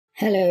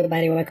Hello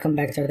everybody, welcome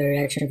back to the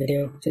reaction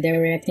video. Today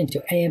we're reacting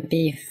to AMP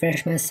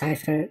Freshman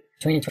Cypher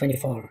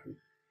 2024.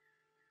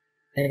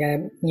 They got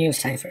a new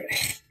Cypher.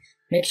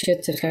 Make sure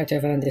to subscribe to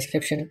everyone in the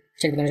description,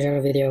 check the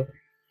original video.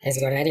 Let's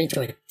go right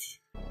into it.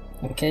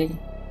 Okay,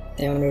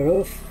 they're on the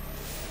roof.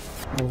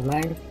 Never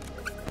mind.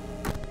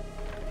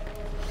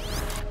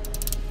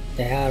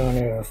 They are on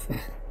the roof.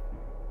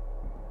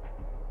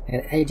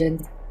 An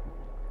agent.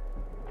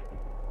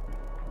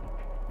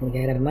 We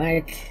got a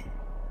mic.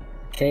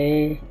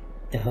 Okay.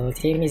 The whole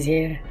team is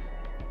here.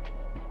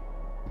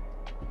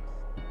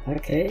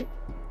 Okay.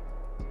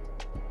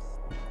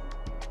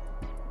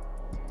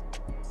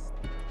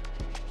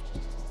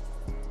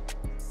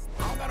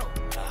 I don't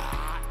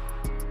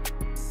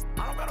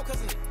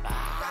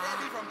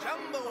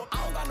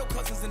got no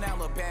cousins in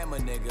Alabama,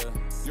 nigga.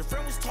 Your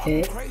friend was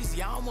talking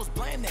crazy, I almost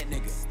blamed that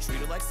nigga. Treat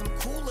her like some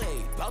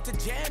Kool-Aid, about to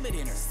jam it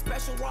in her.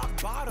 Special rock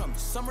bottom,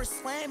 summer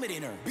slam it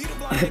in her. Beat a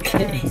blind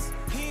ass,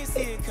 he ain't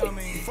see it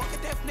coming. Fuck a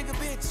deaf nigga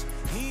bitch,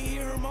 he ain't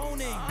hear her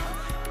moaning.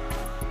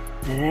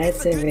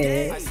 That's a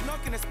bit. I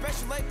snuck in a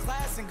special ed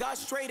class and got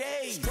straight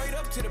A's. Straight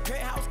up to the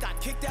penthouse,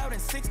 got kicked out in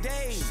 6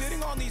 days.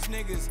 Shitting on these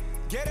niggas,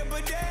 get a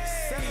bidet.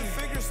 7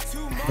 figures,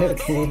 2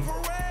 months, on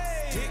parade.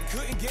 Dick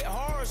couldn't get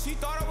hard, she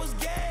thought I was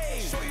gay.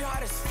 Show you how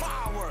this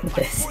firework.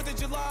 Like 4th of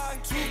July,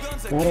 2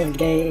 guns a lot of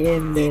gay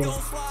in this.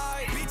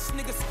 Bitch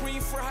nigga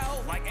scream for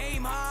help, like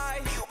aim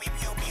high. Pew, pew,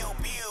 pew, pew,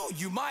 pew.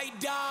 You might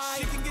die.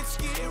 Shit can get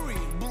scary,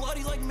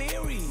 bloody like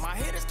Mary. My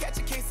hitters catch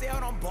a case, they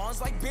out on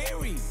bonds like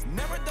Barry.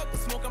 Never duck the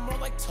smoke, I'm more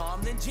like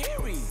Tom than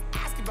Jerry.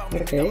 Ask about me,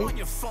 I'm on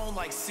your phone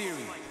like Siri.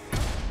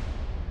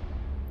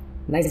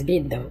 Nice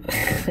beat though.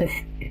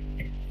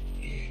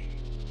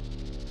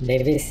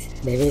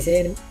 Davis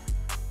in.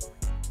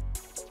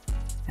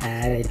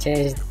 They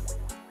changed.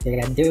 They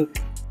got Duke.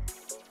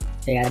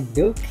 They got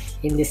Duke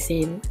in the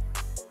scene.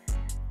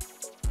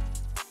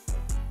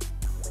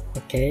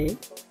 Okay.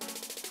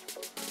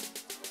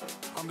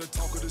 I'm the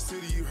talk of the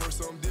city, you heard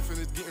something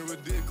different, it's getting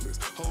ridiculous.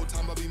 Whole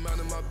time I be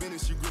minding my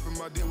business, you gripping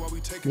my dick while we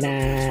taking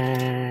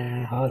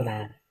Nah, hold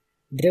on.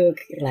 Duke,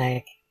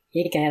 like,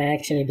 he can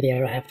actually be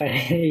a rapper,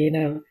 you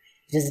know,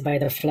 just by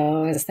the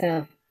flow and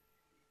stuff.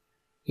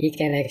 He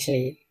can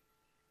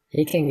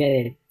get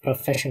it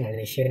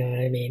professionally, if you know what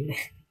I mean.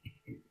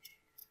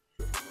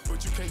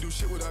 But you can't do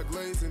shit without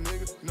glazing,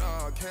 nigga.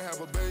 Nah, I can't have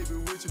a baby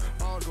with you.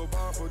 I'll go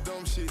bond for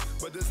dumb shit,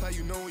 but this how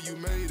you know when you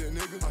made it,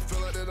 nigga. I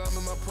feel like that I'm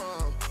in my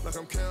prime, like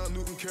I'm Cal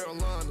Newton,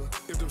 Carolina.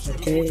 If them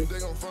shooters want you, they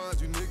gon'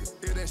 find you, nigga.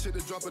 It ain't shit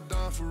to drop a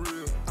dime for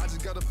real. I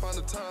just gotta find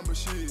the time, but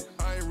shit,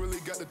 I ain't really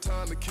got the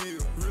time to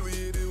kill.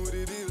 Really, it is what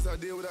it is. I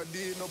did what I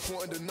did, no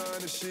point in denying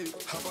the shit.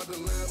 Hop out the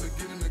lamb and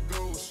get in the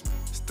ghost.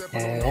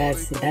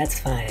 That's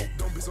fine.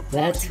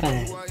 That's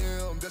fine.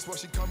 That's why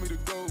she call me the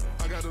GOAT.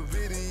 I got a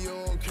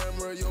video on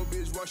camera, yo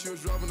bitch, while she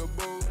was driving a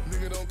boat.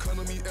 Nigga don't come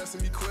to me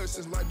asking me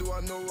questions like, do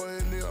I know her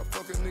in there? I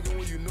fuck a nigga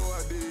when you know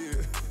I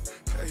did.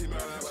 Hey,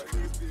 man, like,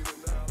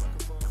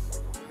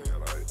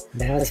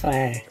 that was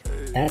fire.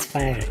 That's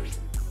fire.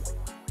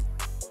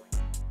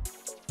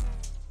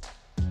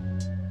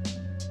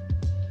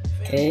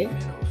 Okay,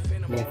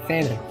 we're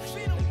family.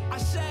 I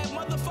said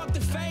motherfuck the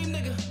fame,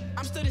 nigga.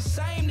 I'm still the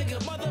same nigga.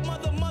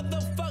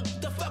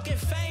 Motherfuck the fucking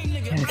fame,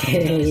 nigga.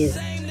 Okay.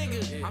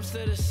 I'm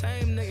still the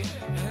same nigga.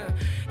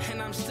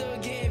 And I'm still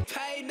getting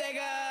paid, nigga.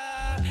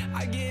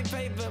 I get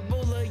paid for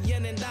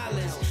bullion and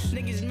dollars.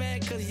 Niggas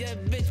mad cause your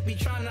bitch be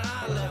tryna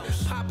holler.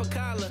 Pop a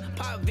collar,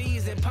 pop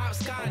V's and pop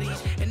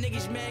Scotties. And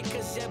niggas mad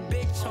cause your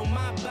bitch on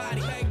my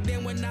body. Back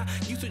then when I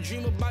used to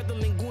dream about the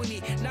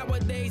linguini.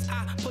 Nowadays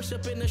I push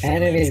up in the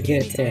Adam is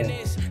good too.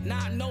 It's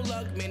not no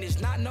luck, man, it's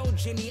not no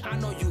genie. I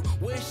know you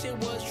wish it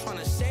was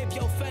tryna save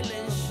your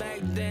feelings. Back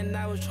then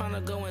I was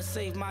tryna go and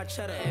save my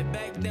cheddar. And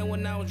back then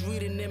when I was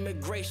reading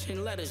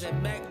immigration letters.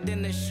 And back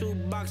then the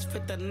shoebox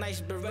fit the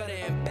nice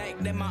Beretta. And back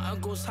then my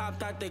uncles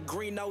hopped out the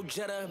green no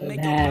Jetta.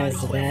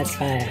 That's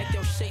fire.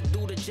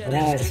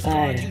 That was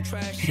fire.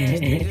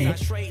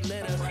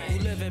 You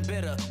living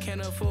better,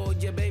 can't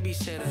afford your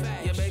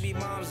babysitter. Your baby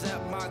mom's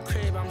at my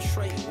crib, I'm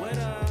straight with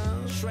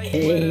her. Straight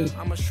with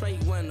her, I'm a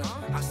straight winner.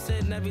 I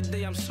said every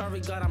day, I'm sorry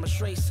God, I'm a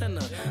straight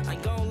sinner. I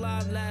ain't gon'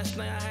 lie, last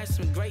night I had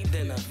some great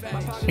dinner.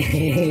 My pockets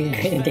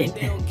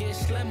they don't get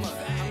slimmer.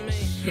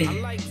 I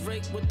like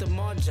Rick with the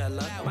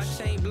Margiela. My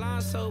chain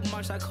blind so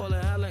much I call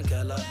it Helen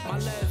Keller. My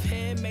left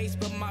hand mace,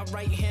 but my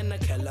right hand a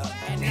killer.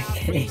 And now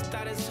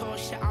freestyle this whole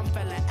shit, I'm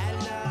fella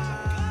Ella.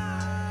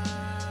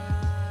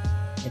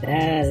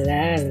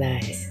 That was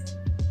nice.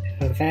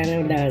 I'm fan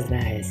of that was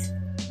nice.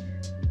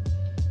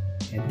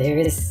 And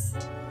Davis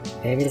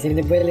in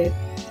the bullet.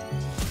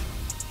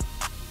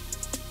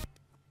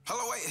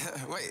 Hello,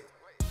 wait.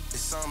 It's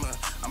summer.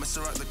 I'ma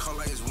surround the car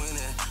like it's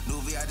winning.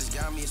 New V, I just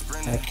got me a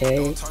sprinter. Okay.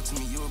 Don't talk to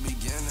me, you a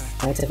beginner.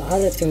 Lots of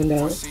other tune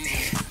though.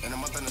 And a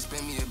month and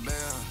spend me a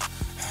bell.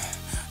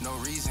 No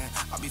reason.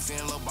 I be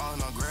feeling low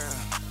ballin' on grab.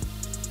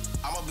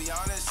 I'ma be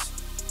honest.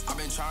 I've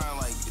been trying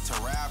like to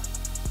rap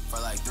for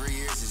like 3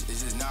 years.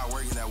 It's just not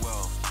working that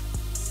well.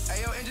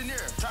 Hey yo,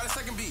 engineer, try the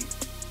second beat.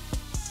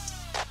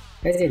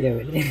 What's he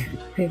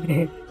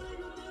doing?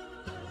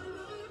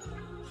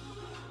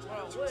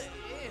 What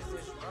is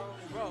this,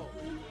 bro?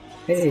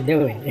 What is he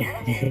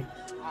doing?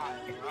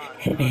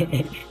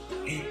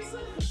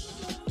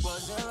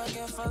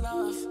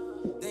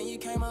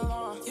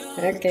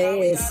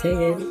 Okay, he's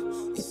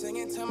singing. He's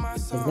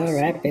not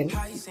rapping.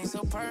 How you seem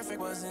so perfect,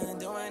 wasn't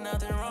doing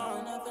nothing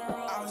wrong.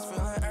 I was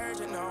feeling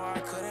urgent, no, I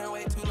couldn't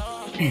wait too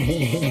long.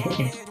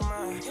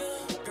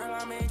 Girl,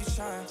 I made you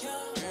shine. You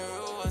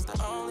was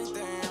the only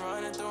thing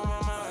running through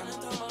my mind.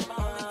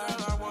 Only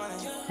girl I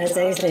wanted. That's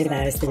actually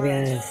nice, to be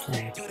honest.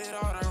 Like, You did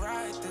all the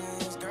right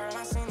things, girl,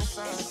 I seen the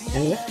signs.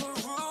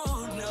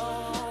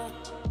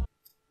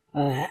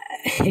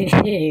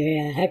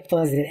 yeah, I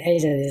paused it.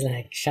 Asian is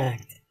like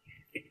shocked.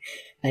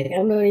 Like,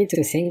 I'm not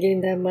into singing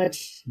that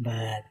much,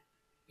 but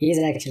he's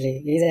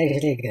actually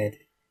good.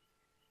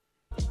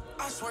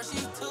 I swear she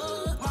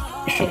took my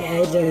heart.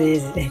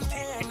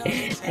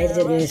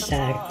 Asian is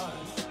shocked.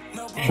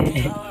 No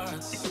broken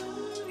hearts.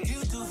 You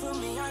do for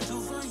me, I do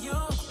for you.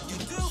 You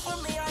do for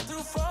me, I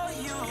do for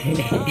you.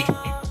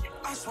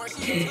 I swear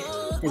she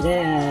took my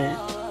Yeah.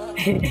 heart.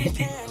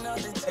 Can't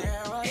nothing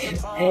tear us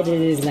apart.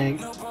 Asian is like,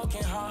 No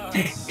broken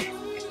hearts.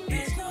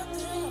 There's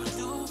nothing to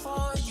do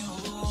for you.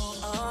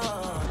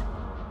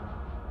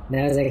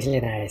 that was actually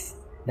nice.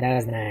 That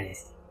was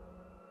nice.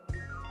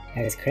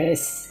 That was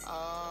Chris.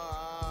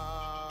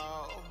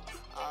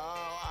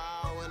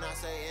 When I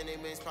say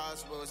anything's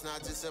possible, it's not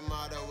just a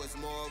motto, it's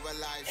more of a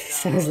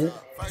lifestyle.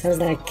 Sounds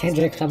like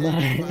Kendrick Lamar.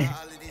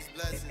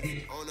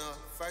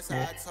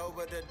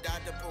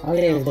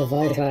 Only if the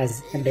voice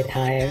was a bit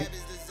higher.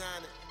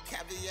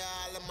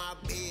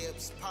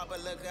 Papa,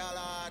 look all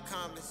I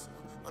accomplished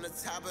on the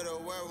top of the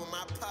world with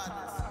my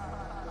partners.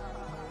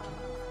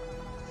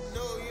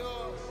 New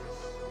York.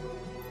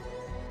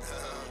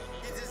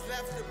 He just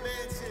left the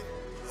mansion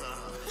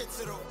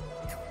into the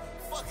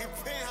fucking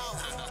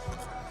penthouse.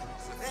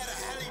 They had a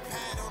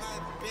helipad on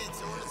that bitch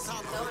on the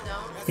top of No,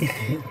 it. it don't.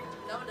 Yes, it did.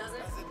 No, it doesn't.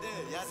 Yes, it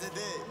did. Yes, it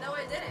did. No,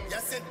 it didn't.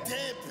 Yes, it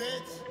did,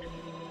 bitch.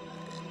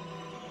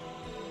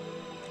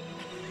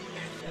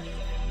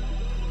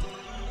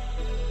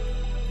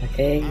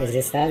 Okay, is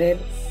it started?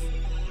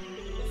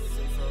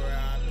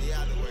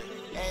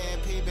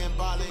 AMP been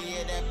ballin',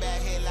 yeah, that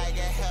back hit like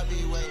a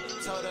heavyweight.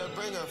 Told her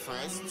bring her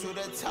friends to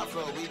the top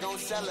floor, we gon'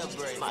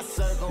 celebrate. My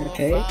circle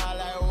Okay. on fire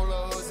like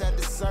Ulos at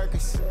the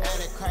circus. And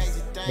the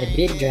crazy thing The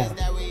beat drop.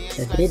 that we ain't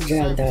The scratch beat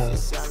drop though.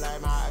 surface. Sound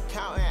like my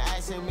accountant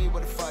asking me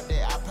what the fuck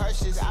did I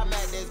purchase. I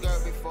met this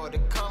girl before the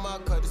come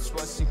up, cause this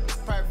was she was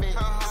perfect.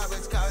 Her heart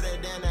was colder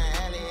than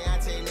an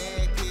Eliante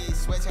Nikki.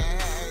 Switching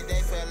hair every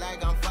day, feel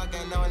like I'm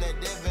fucking on a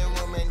different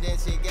woman. Then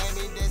she gave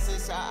me this,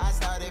 and so I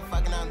started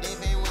fucking on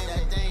different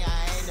women. The thing I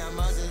hate the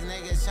most is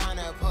niggas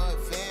tryna put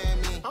fear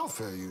in me. I don't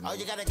feel you. Oh,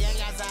 you got a gang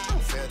outside? I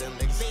don't feel them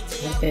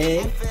niggas.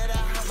 Okay.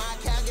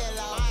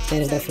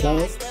 Change the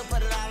flow. Still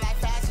put it on like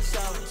fashion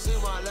show. She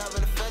want love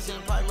in the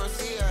fashion, probably won't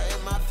see her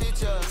in my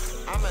future.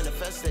 I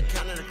manifested,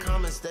 counted the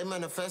comments, they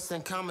manifest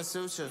in Kama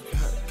Sutra.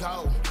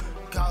 Go,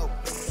 go,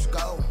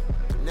 go.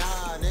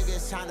 Nah,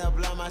 niggas tryna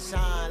blow my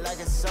shine like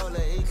a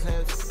solar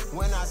eclipse.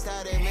 When I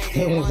started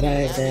making money,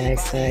 Right, everybody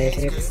excited.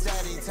 hates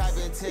steady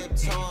typing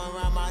tiptoeing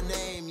around my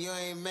name. You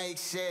ain't make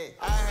shit.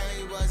 I heard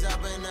you was up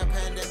in the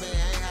pandemic,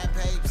 ain't had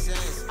paper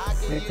since. I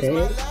can use my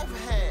Okay.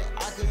 left hand,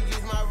 I can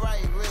use my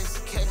right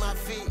wrist. Kick my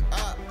feet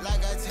up like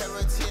a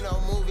Tarantino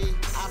movie.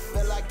 I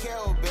feel like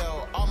Kill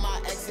Bill. All my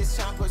exes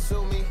tryna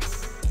pursue me.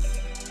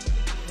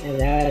 And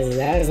that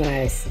was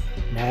nice.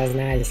 That was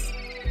nice.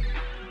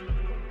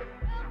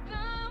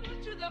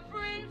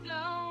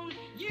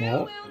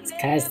 No, it's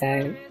Kai's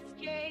time.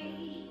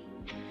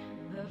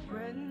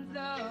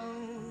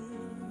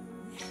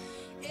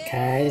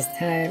 Kai's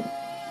time.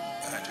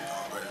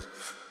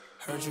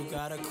 Heard you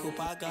got a coupe,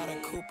 I got a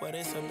coupe, but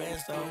it's a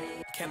Benz though.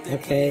 Kept it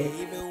Okay.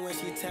 playing, even when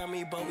she tell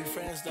me, but we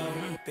friends though.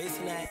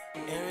 Basing that,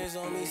 earrings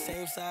on me,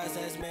 same size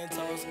as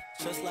Mentos.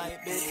 Just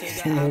like Big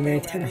Tigger, I been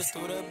Mentos. rappers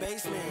through the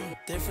basement.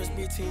 Difference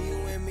between you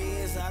and me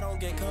is I don't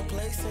get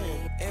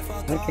complacent. If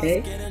I call, Okay.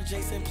 get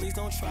adjacent, please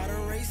don't try to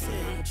race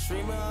it.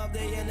 Streamer of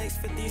the year, next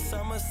 50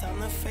 summers, time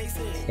to face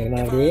it.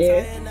 Streamer If of I the year.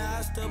 retire now,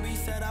 I still be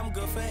said I'm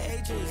good for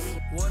ages.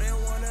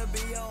 Wouldn't wanna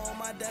be on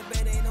my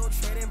deathbed, ain't no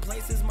trading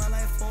places. My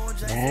life for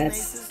Jackson That's-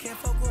 Aces. Can't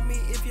fuck with me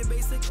if you're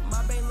basic.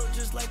 My bane look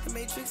just like the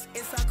Matrix.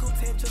 Inside cool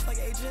 10 just like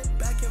Agent.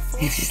 Back and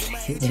forth with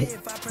my agent.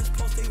 If I press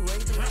post, they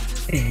raise the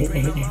wages.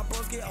 Bring up my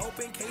bros, get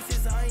open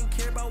cases. I ain't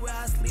care about where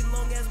I sleep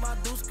long as my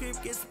do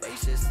script gets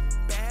spacious.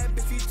 Bad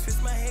bitch, you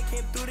twist my head,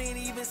 came through, they ain't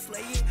even slay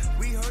it.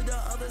 We heard the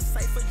other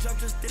cypher jump,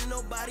 just didn't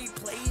nobody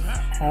play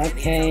it.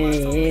 Okay,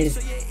 is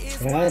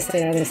what's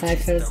the other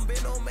ciphers? Done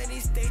been on many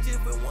stages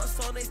with one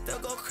song, they still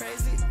go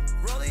crazy.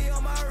 Rolling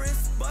on my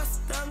wrist,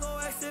 bust down, go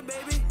exit,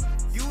 baby.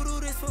 You do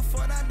this for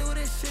fun, I do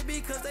this shit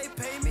because they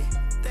pay me.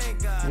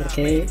 Thank God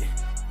Okay. I made it.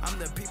 I'm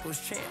the people's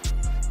champ,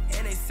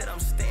 and they said I'm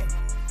stamped.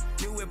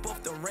 New with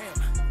both the ramp,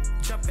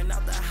 jumping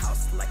out the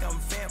house like I'm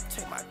vamp.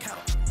 Check my count,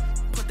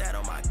 put that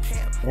on my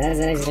camp. That's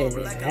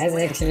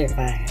actually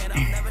fine. And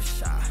I'm never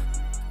shy.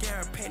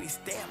 Garrett penny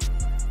stamp,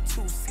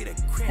 2-seater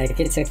cramp. Like,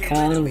 it's a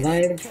calm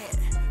vibe,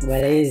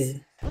 but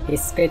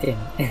he's spitting.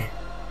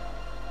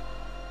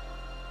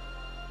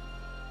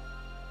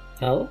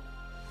 Oh,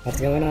 what's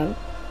going on?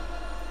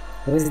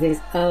 Who's this?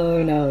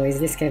 Oh no, is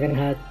this Kevin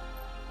Hart?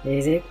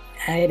 Is it?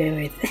 I know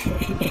it.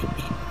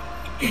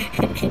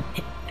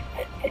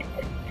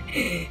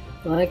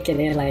 Look at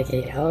it like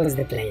he owns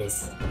the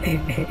place.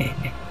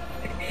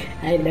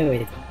 I know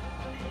it.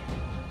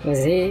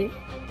 Was he?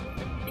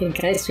 In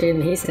Christ's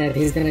stream, he said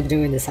he's gonna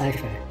join the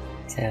Cypher.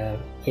 So,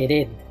 he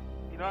did.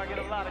 You know, I get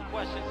a lot of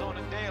questions on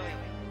the daily.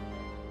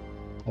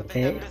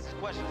 Okay. Business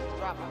questions is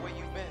dropping where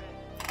you've been.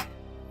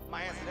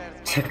 My answer to that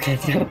is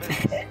Chocolate Drop.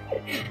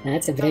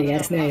 That's a big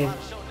ass name.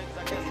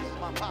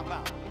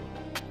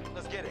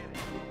 Let's get it.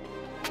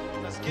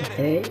 Let's get it.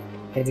 Okay,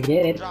 let's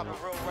get it. Drop a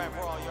real rap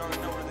raw, you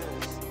already know what it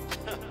is.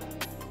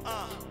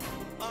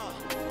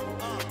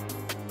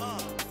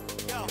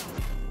 Yo,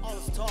 all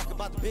this talk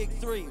about the big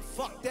three.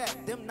 Fuck that,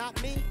 them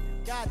not me.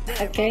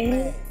 Goddamn, Okay. I'm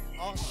mad.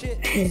 Oh shit,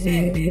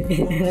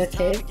 it's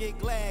time Okay. to get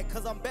glad,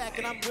 cause I'm back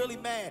and I'm really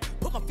mad.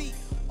 Put my feet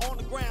on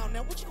the ground,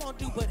 now what you gonna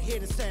do but hear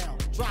the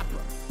sound? Drop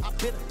her, I've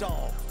been a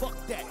dog. Fuck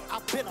that,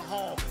 I've been a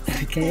hog.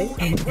 Okay.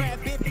 I'm grab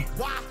it,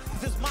 why?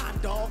 This is mine,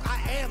 dog.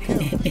 I am him,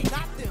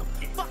 not them.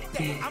 Fuck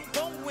that, I'm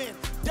gon' win.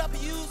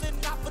 W's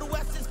and not for the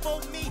West, it's for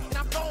me, and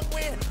I'm gon'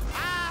 win.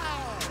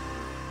 Ow!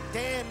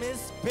 Damn,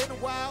 it's been a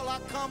while. I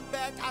come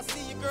back, I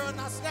see your girl and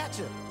I snatch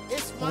her.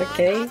 It's mine,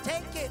 Okay. I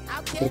take it,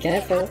 I Be take it,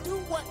 careful. I do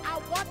what I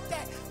want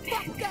that.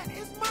 Fuck that,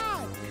 it's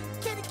mine.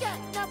 Kitty cat,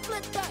 now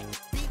flip back.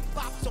 Beat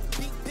bops on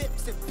beat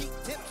dips and beat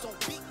tips on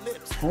beat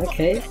lips.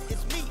 Okay. Fuck that,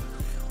 it's me,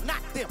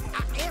 not them.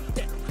 I am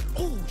them.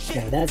 Ooh, shit.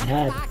 Yeah, that's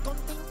hard.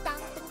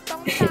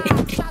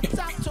 Shots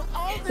out to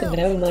all them.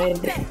 Never mind.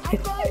 Fuck that,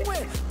 I'm going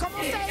win. Come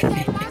on, say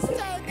they must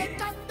say they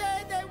can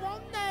they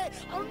won't they.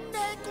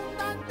 Onne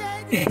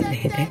kundande,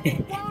 they say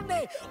they won't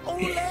they.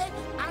 Ole,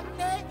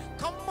 ane,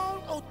 come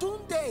on,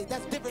 otunde.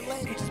 That's different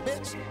languages,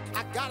 bitch.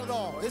 I got it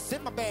all. It's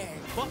in my bag.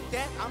 Fuck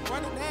that, I'm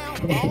running now.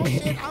 Oh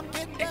shit, I'm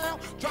getting down.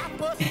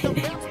 Drop us, the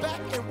bounce back,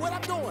 and what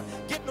I'm doing,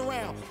 getting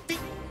around. Feet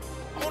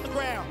on the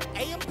ground.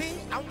 AMP,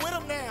 I'm with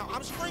them now.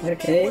 I'm screaming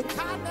Okay. with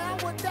Kai now.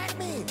 What that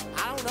mean?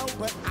 I don't know,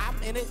 but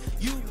I'm in it.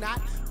 You not.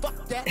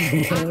 Fuck that.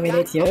 I'm in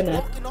it, you're I'm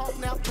not. walking off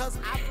now because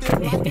I feel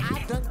like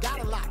I done got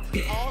a lot.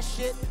 All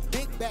shit,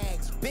 big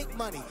bags, big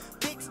money,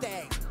 big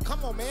stags.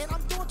 Come on, man.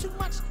 I'm doing too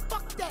much.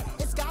 Fuck that.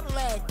 It's got a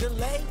lag.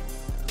 Delay.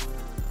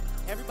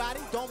 Everybody,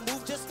 don't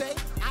move, just stay.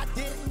 I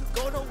didn't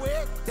go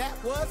nowhere.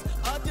 That was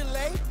a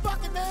delay.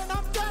 Fuck it, man.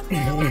 I'm done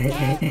now. I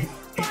can't.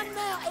 Fun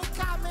now. Hey,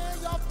 Kai, man.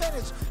 Y'all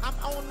finished. I'm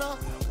on the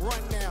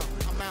run now.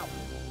 I'm out.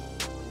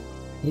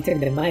 You took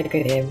the mic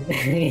with him.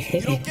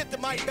 You don't get the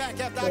mic back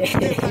after I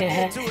get what I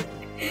did to it.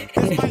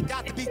 This mic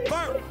got to be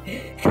burnt.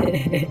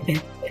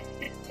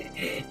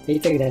 He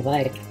took the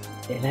mic.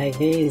 Like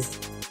this.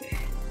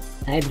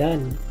 I'm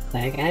done.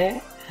 Like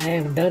I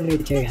am done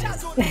with you What y'all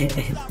guys. doing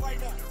now? Stop right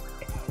now.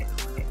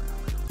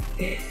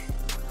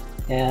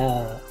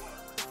 Yeah.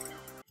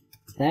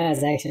 That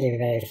was actually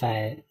very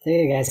fun.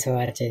 Thank you guys for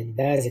watching.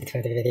 That was it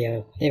for the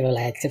video. Leave a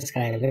like,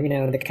 subscribe, let me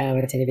know in the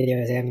comments any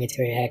videos you want me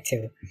to react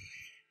to.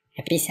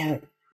 Peace out.